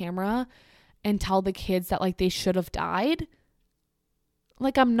out the camera and tell the kids that like they should have died.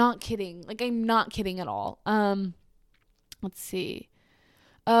 Like, I'm not kidding. Like, I'm not kidding at all. Let's see.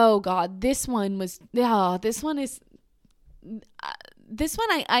 Oh God, this one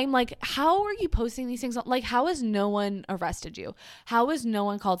I'm like, how are you posting these things? Like, how has no one arrested you? How has no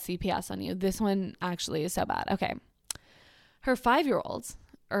one called CPS on you? This one actually is so bad. Okay. Her 5-year-old,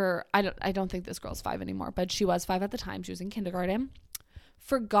 or I don't think this girl's 5 anymore, but she was 5 at the time. She was in kindergarten.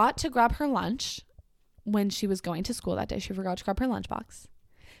 Forgot to grab her lunch when she was going to school that day. She forgot to grab her lunchbox.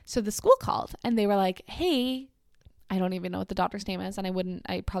 So the school called and they were like, hey, I don't even know what the daughter's name is, and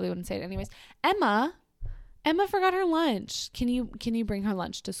I probably wouldn't say it anyways. Emma forgot her lunch. Can you bring her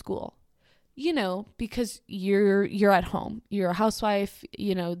lunch to school? Because you're at home, you're a housewife,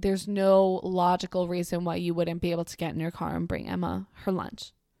 there's no logical reason why you wouldn't be able to get in your car and bring Emma her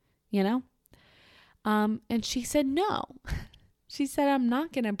lunch, and she said no. She said, I'm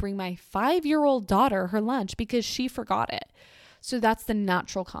not going to bring my 5-year-old daughter her lunch because she forgot it. So that's the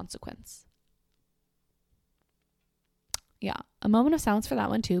natural consequence. Yeah. A moment of silence for that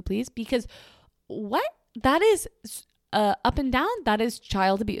one too, please. Because that is up and down. That is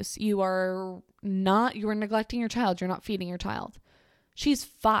child abuse. You are neglecting your child. You're not feeding your child. She's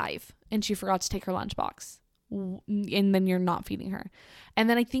 5 and she forgot to take her lunchbox. And then you're not feeding her. And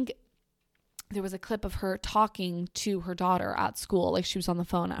then I think there was a clip of her talking to her daughter at school. Like she was on the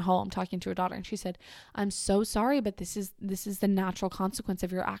phone at home talking to her daughter. And she said, I'm so sorry, but this is the natural consequence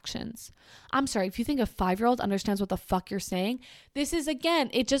of your actions. I'm sorry. If you think a 5-year-old understands what the fuck you're saying, this is, again,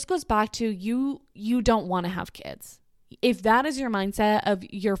 it just goes back to you don't want to have kids. If that is your mindset of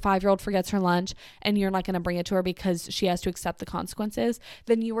your 5-year-old forgets her lunch and you're not going to bring it to her because she has to accept the consequences,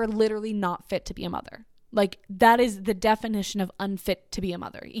 then you are literally not fit to be a mother. Like, that is the definition of unfit to be a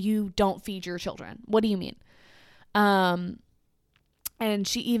mother. You don't feed your children. What do you mean? And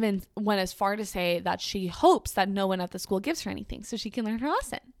she even went as far to say that she hopes that no one at the school gives her anything so she can learn her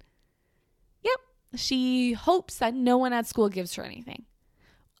lesson. Yep. She hopes that no one at school gives her anything.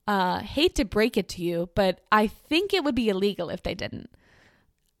 Hate to break it to you, but I think it would be illegal if they didn't.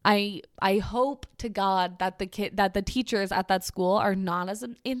 I hope to God that the teachers at that school are not as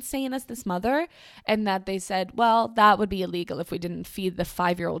insane as this mother, and that they said, well, that would be illegal if we didn't feed the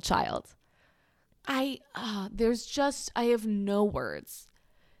 5-year-old child. I have no words.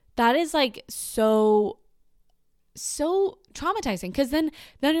 That is like so traumatizing, because then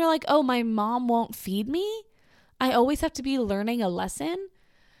you're like, oh, my mom won't feed me. I always have to be learning a lesson.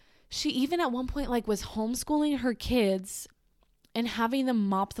 She even at one point like was homeschooling her kids and having them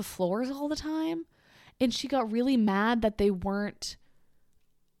mop the floors all the time. And she got really mad that they weren't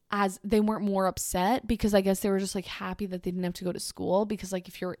more upset, because I guess they were just like happy that they didn't have to go to school. Because like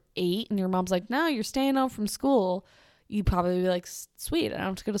if you're 8 and your mom's like, no, you're staying home from school, you'd probably be like, sweet, I don't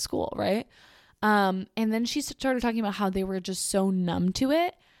have to go to school, right? And then she started talking about how they were just so numb to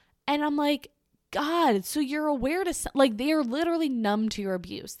it. And I'm like, God, so you're aware to, like, they are literally numb to your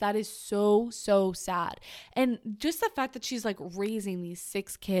abuse. That is so, so sad. And just the fact that she's like raising these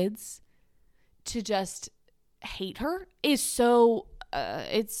 6 kids to just hate her is so,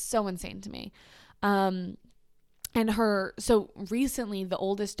 it's so insane to me. So recently the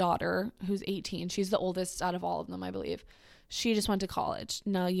oldest daughter, who's 18, she's the oldest out of all of them, I believe. She just went to college.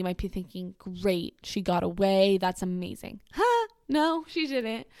 Now you might be thinking, great, she got away. That's amazing. No, she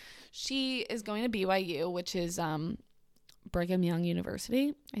didn't. She is going to BYU, which is Brigham Young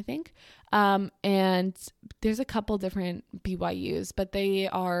University, I think. And there's a couple different BYUs, but they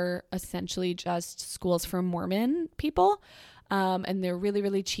are essentially just schools for Mormon people. And they're really,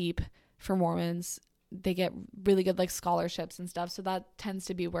 really cheap for Mormons. They get really good like scholarships and stuff. So that tends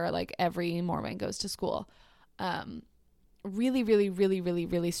to be where like every Mormon goes to school. Really, really, really, really,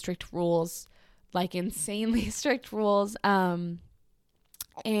 really strict rules, like insanely strict rules.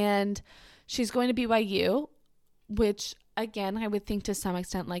 And she's going to BYU, which again, I would think to some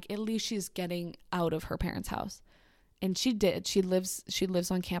extent, like at least she's getting out of her parents' house. And she did. She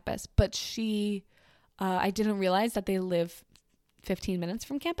lives on campus, but I didn't realize that they live 15 minutes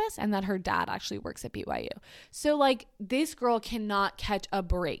from campus and that her dad actually works at BYU. So like this girl cannot catch a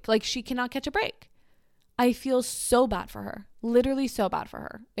break. Like she cannot catch a break. I feel so bad for her. Literally so bad for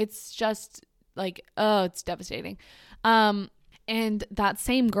her. It's just like, oh, it's devastating. And that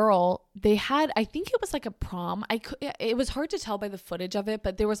same girl, they had, I think it was like a prom. It was hard to tell by the footage of it,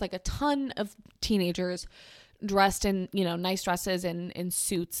 but there was like a ton of teenagers dressed in, nice dresses and in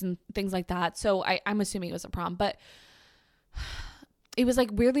suits and things like that. So I'm assuming it was a prom, but it was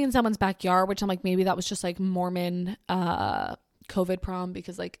like weirdly in someone's backyard, which I'm like, maybe that was just like Mormon COVID prom,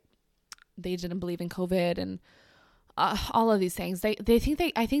 because like they didn't believe in COVID and all of these things. I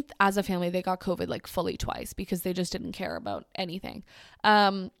think as a family they got COVID like fully twice because they just didn't care about anything.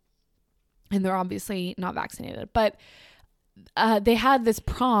 And they're obviously not vaccinated, but they had this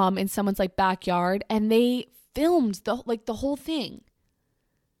prom in someone's like backyard, and they filmed the whole thing.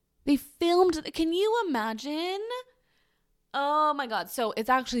 They filmed. Can you imagine? Oh my God. So it's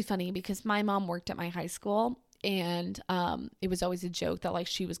actually funny because my mom worked at my high school, and it was always a joke that like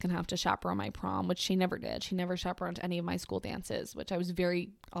she was gonna have to chaperone my prom, which she never did. She never chaperoned any of my school dances, which I was very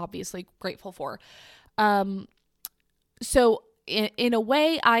obviously grateful for. So in a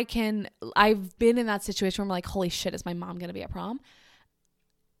way, I've been in that situation where I'm like, holy shit, is my mom going to be at prom?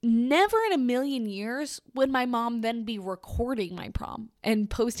 Never in a million years would my mom then be recording my prom and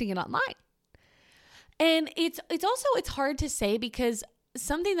posting it online. And it's hard to say, because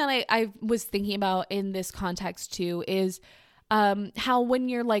something that I was thinking about in this context too is how when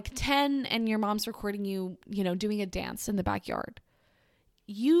you're like 10 and your mom's recording you, doing a dance in the backyard,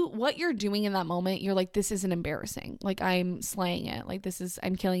 what you're doing in that moment, you're like, this isn't embarrassing. Like, I'm slaying it. Like,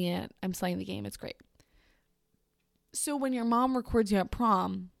 I'm killing it. I'm slaying the game. It's great. So when your mom records you at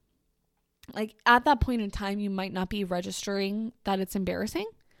prom, like at that point in time, you might not be registering that it's embarrassing.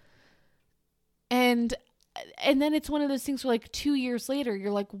 And then it's one of those things where like 2 years later,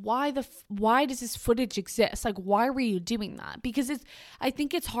 you're like, why does this footage exist? Like, why were you doing that? Because I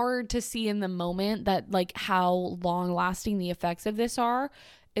think it's hard to see in the moment that like how long lasting the effects of this are,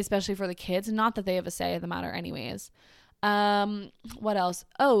 especially for the kids. Not that they have a say in the matter anyways. What else?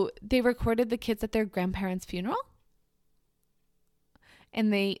 Oh, they recorded the kids at their grandparents' funeral.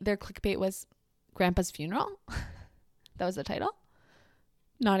 And their clickbait was Grandpa's funeral. That was the title.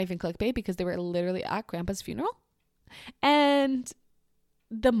 Not even clickbait, because they were literally at Grandpa's funeral. And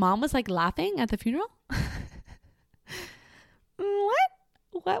the mom was like laughing at the funeral.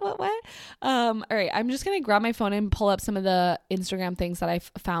 What? All right. I'm just going to grab my phone and pull up some of the Instagram things that I've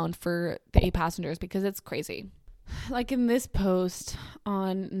found for the 8 passengers, because it's crazy. Like in this post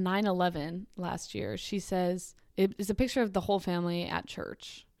on 9/11 last year, she says, it is a picture of the whole family at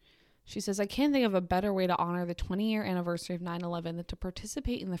church. She says, I can't think of a better way to honor the 20-year anniversary of 9/11 than to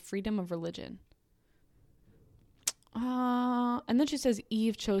participate in the freedom of religion. And then she says,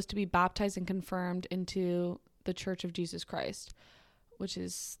 Eve chose to be baptized and confirmed into the Church of Jesus Christ, which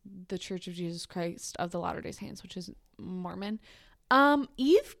is the Church of Jesus Christ of the Latter-day Saints, which is Mormon.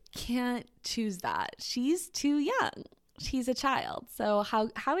 Eve can't choose that. She's too young. She's a child. So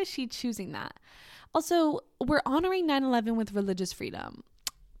how is she choosing that? Also, we're honoring 9/11 with religious freedom.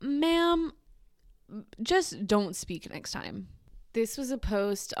 Ma'am, just don't speak next time. This was a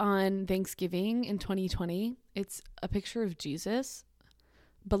post on Thanksgiving in 2020. It's a picture of Jesus,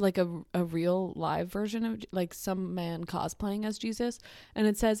 but like a real live version of like some man cosplaying as Jesus. And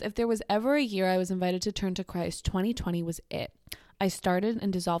it says, if there was ever a year I was invited to turn to Christ, 2020 was it. I started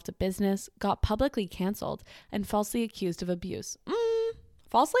and dissolved a business, got publicly canceled, and falsely accused of abuse.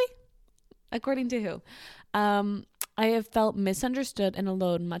 Falsely? According to who? I have felt misunderstood and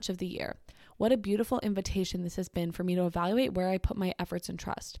alone much of the year. What a beautiful invitation this has been for me to evaluate where I put my efforts and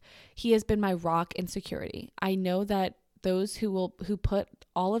trust. He has been my rock and security. I know that those who put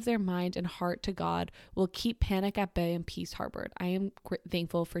all of their mind and heart to God will keep panic at bay and peace harbored. I am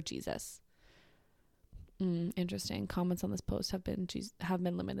thankful for Jesus. Interesting. Comments on this post have been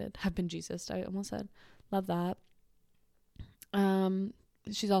limited. Have been Jesus. I almost said. Love that.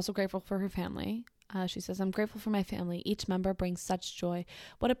 She's also grateful for her family. She says, I'm grateful for my family. Each member brings such joy.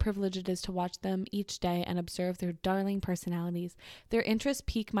 What a privilege it is to watch them each day and observe their darling personalities. Their interests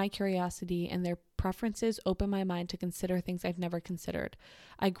pique my curiosity, and their preferences open my mind to consider things I've never considered.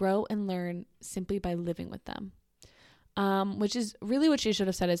 I grow and learn simply by living with them. Which is really what she should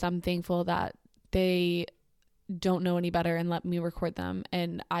have said is, I'm thankful that they don't know any better and let me record them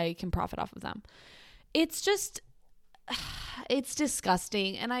and I can profit off of them. It's just, it's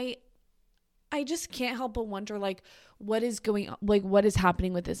disgusting. And I just can't help but wonder, like, what is going on? Like, what is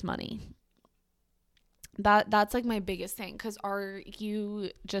happening with this money? That's like my biggest thing. Because are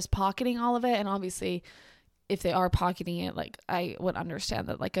you just pocketing all of it? And obviously, if they are pocketing it, like, I would understand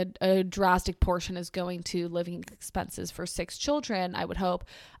that like a drastic portion is going to living expenses for 6 children, I would hope.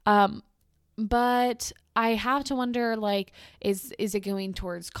 But I have to wonder, like, is it going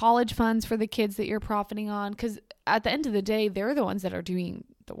towards college funds for the kids that you're profiting on? Because at the end of the day, they're the ones that are doing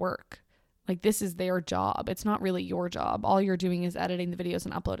the work. Like, this is their job. It's not really your job. All you're doing is editing the videos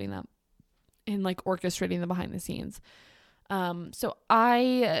and uploading them and like orchestrating the behind the scenes. So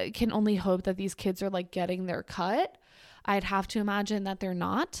I can only hope that these kids are like getting their cut. I'd have to imagine that they're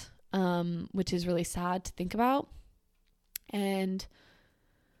not, which is really sad to think about. And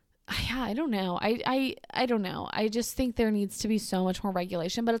yeah, I don't know. I don't know. I just think there needs to be so much more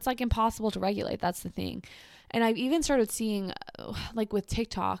regulation, but it's like impossible to regulate. That's the thing. And I've even started seeing like with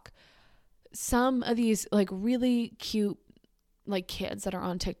TikTok, some of these like really cute like kids that are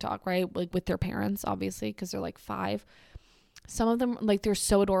on TikTok, right? Like with their parents, obviously, because they're like 5. Some of them, like, they're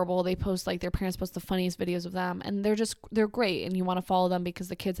so adorable. They post, like, their parents post the funniest videos of them, and they're great, and you want to follow them because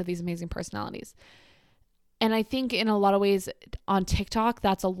the kids have these amazing personalities. And I think in a lot of ways on TikTok,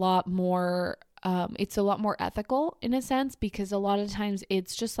 that's a lot more, it's a lot more ethical in a sense, because a lot of times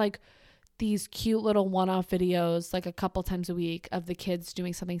it's just like these cute little one-off videos like a couple times a week of the kids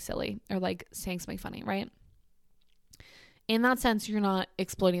doing something silly or like saying something funny, right? In that sense, you're not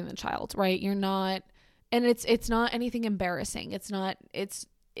exploiting the child, right? You're not, and it's not anything embarrassing. It's not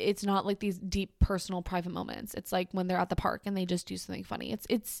like these deep personal private moments. It's like when they're at the park and they just do something funny.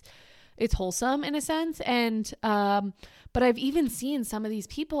 It's wholesome in a sense. And but I've even seen some of these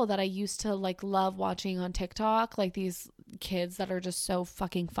people that I used to like love watching on TikTok, like these kids that are just so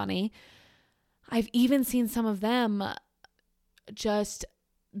fucking funny. I've even seen some of them just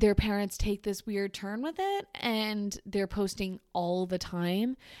their parents take this weird turn with it and they're posting all the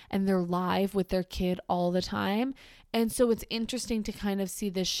time and they're live with their kid all the time. And so it's interesting to kind of see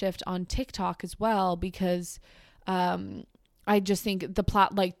this shift on TikTok as well, because I just think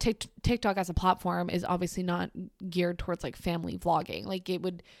TikTok as a platform is obviously not geared towards like family vlogging. Like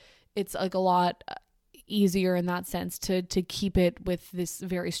it's like a lot easier in that sense to keep it with this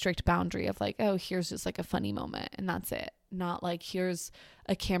very strict boundary of like, oh, here's just like a funny moment and that's it. Not like here's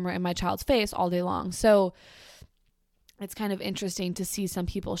a camera in my child's face all day long. So it's kind of interesting to see some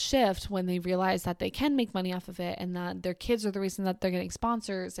people shift when they realize that they can make money off of it and that their kids are the reason that they're getting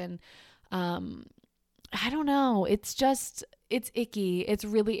sponsors. And I don't know. It's icky. It's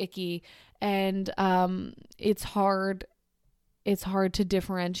really icky. And it's hard to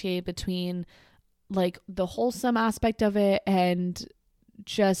differentiate between like the wholesome aspect of it and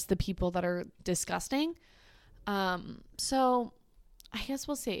just the people that are disgusting. So I guess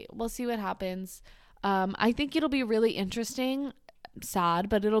we'll see what happens. I think it'll be really interesting, sad,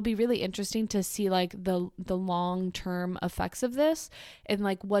 but it'll be really interesting to see like the long-term effects of this and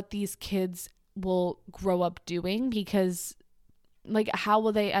like what these kids will grow up doing, because like how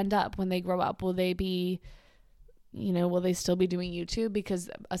will they end up when they grow up? Will they be, will they still be doing YouTube? Because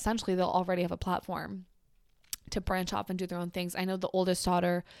essentially they'll already have a platform to branch off and do their own things. I know the oldest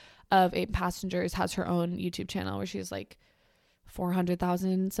daughter of 8 Passengers has her own YouTube channel where she's like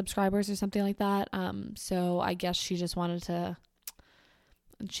 400,000 subscribers or something like that. So I guess she just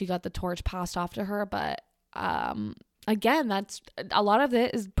she got the torch passed off to her. But again, that's a lot of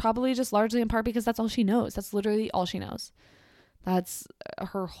it is probably just largely in part because that's all she knows. That's literally all she knows. That's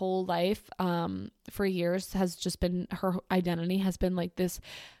her whole life. For years has just been, her identity has been like this.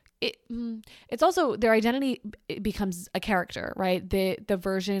 It's also their identity, it becomes a character, right? The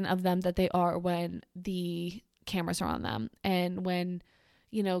version of them that they are when the cameras are on them, and when,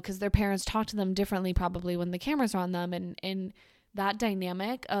 because their parents talk to them differently probably when the cameras are on them, and that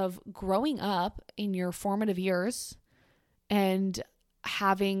dynamic of growing up in your formative years and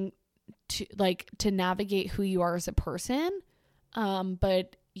having to navigate who you are as a person,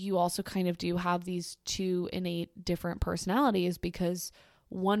 but you also kind of do have these two innate different personalities because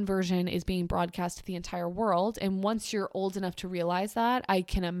one version is being broadcast to the entire world. And once you're old enough to realize that, I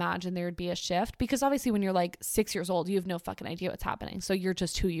can imagine there would be a shift, because obviously when you're like 6 years old, you have no fucking idea what's happening. So you're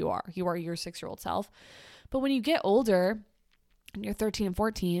just who you are. You are your 6-year-old self. But when you get older and you're 13 and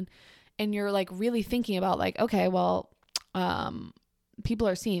 14 and you're like really thinking about like, okay, well, people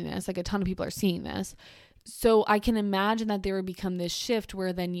are seeing this, like a ton of people are seeing this. So I can imagine that there would become this shift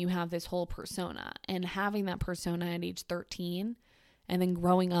where then you have this whole persona, and having that persona at age 13 and then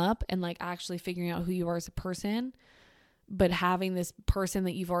growing up and like actually figuring out who you are as a person, but having this person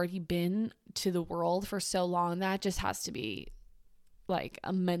that you've already been to the world for so long, that just has to be like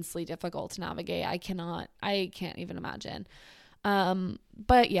immensely difficult to navigate. I can't even imagine.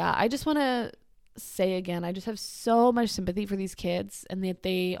 But yeah, I just want to say again, I just have so much sympathy for these kids and that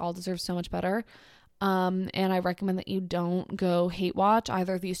they all deserve so much better. And I recommend that you don't go hate watch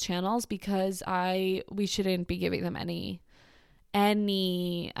either of these channels, because we shouldn't be giving them any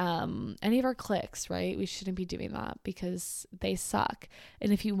of our clicks, right? We shouldn't be doing that because they suck.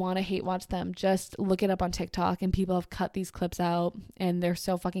 And if you want to hate watch them, just look it up on TikTok, and people have cut these clips out and they're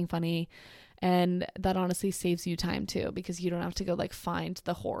so fucking funny. And that honestly saves you time too, because you don't have to go like find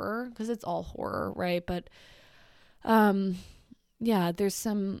the horror, because it's all horror, right? But yeah, there's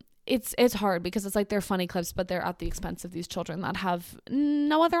some, it's hard because it's like they're funny clips, but they're at the expense of these children that have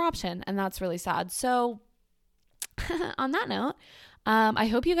no other option, and that's really sad. So on that note, I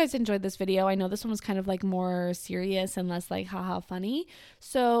hope you guys enjoyed this video. I know this one was kind of like more serious and less like haha funny.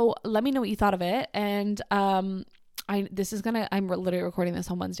 So let me know what you thought of it. And I'm literally recording this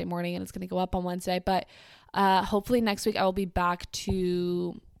on Wednesday morning, and it's gonna go up on Wednesday. But hopefully next week I will be back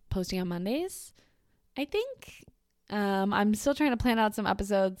to posting on Mondays, I think. I'm still trying to plan out some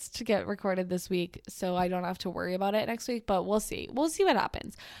episodes to get recorded this week, so I don't have to worry about it next week, but we'll see what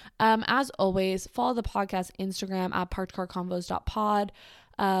happens. As always, follow the podcast Instagram at parkedcarconvos.pod.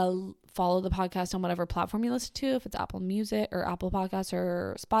 Follow the podcast on whatever platform you listen to, if it's Apple Music or Apple Podcasts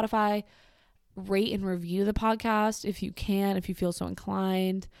or Spotify. rate and review the podcast if you can, if you feel so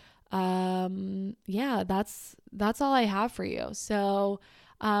inclined. Yeah, that's all I have for you. So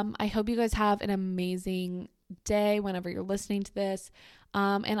I hope you guys have an amazing day whenever you're listening to this.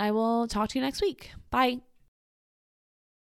 And I will talk to you next week. Bye.